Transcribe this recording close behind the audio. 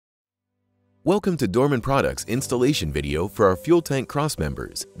Welcome to Dorman Products installation video for our fuel tank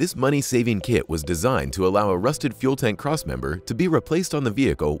crossmembers. This money-saving kit was designed to allow a rusted fuel tank crossmember to be replaced on the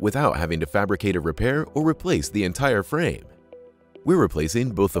vehicle without having to fabricate a repair or replace the entire frame. We're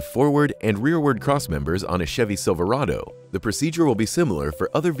replacing both the forward and rearward crossmembers on a Chevy Silverado. The procedure will be similar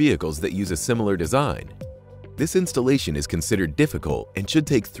for other vehicles that use a similar design. This installation is considered difficult and should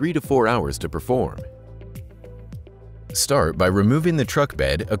take 3 to 4 hours to perform. Start by removing the truck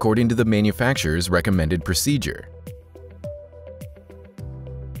bed according to the manufacturer's recommended procedure.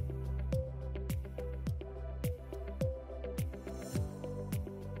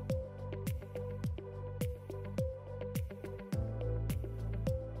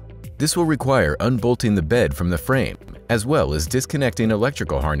 This will require unbolting the bed from the frame, as well as disconnecting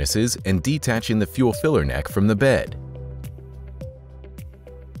electrical harnesses and detaching the fuel filler neck from the bed.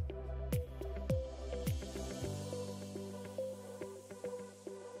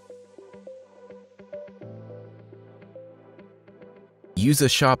 Use a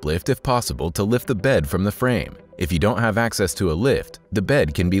shoplift if possible to lift the bed from the frame. If you don't have access to a lift, the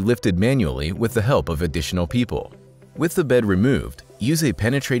bed can be lifted manually with the help of additional people. With the bed removed, use a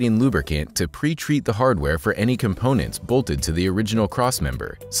penetrating lubricant to pre-treat the hardware for any components bolted to the original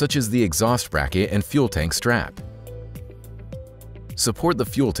crossmember, such as the exhaust bracket and fuel tank strap. Support the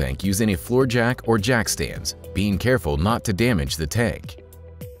fuel tank using a floor jack or jack stands, being careful not to damage the tank.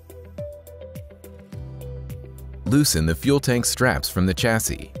 Loosen the fuel tank straps from the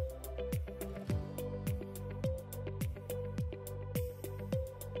chassis.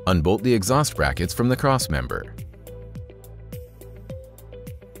 Unbolt the exhaust brackets from the crossmember.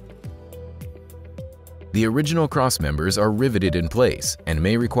 The original crossmembers are riveted in place and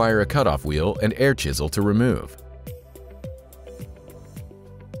may require a cutoff wheel and air chisel to remove.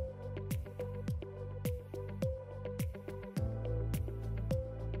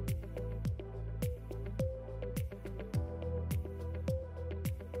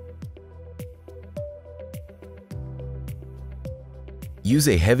 Use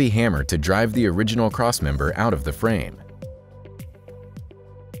a heavy hammer to drive the original crossmember out of the frame.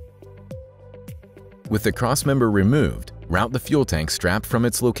 With the crossmember removed, route the fuel tank strap from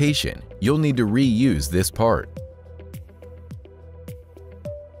its location. You'll need to reuse this part.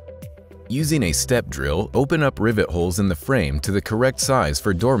 Using a step drill, open up rivet holes in the frame to the correct size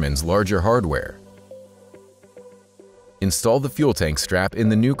for Dorman's larger hardware. Install the fuel tank strap in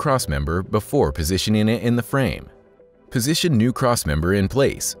the new crossmember before positioning it in the frame. Position new crossmember in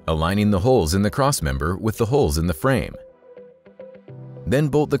place, aligning the holes in the crossmember with the holes in the frame. Then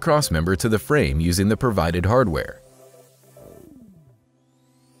bolt the crossmember to the frame using the provided hardware.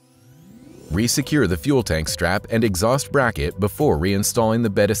 Resecure the fuel tank strap and exhaust bracket before reinstalling the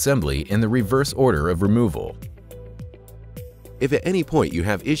bed assembly in the reverse order of removal. If at any point you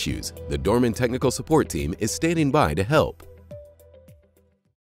have issues, the Dorman technical support team is standing by to help.